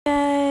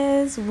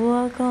guys,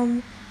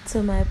 welcome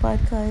to my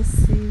podcast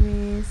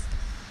series.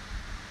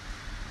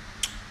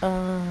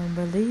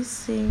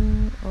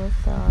 Releasing or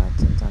thought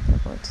and talking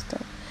about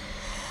stuff.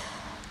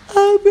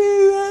 I'll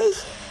be back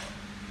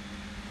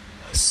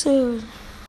soon.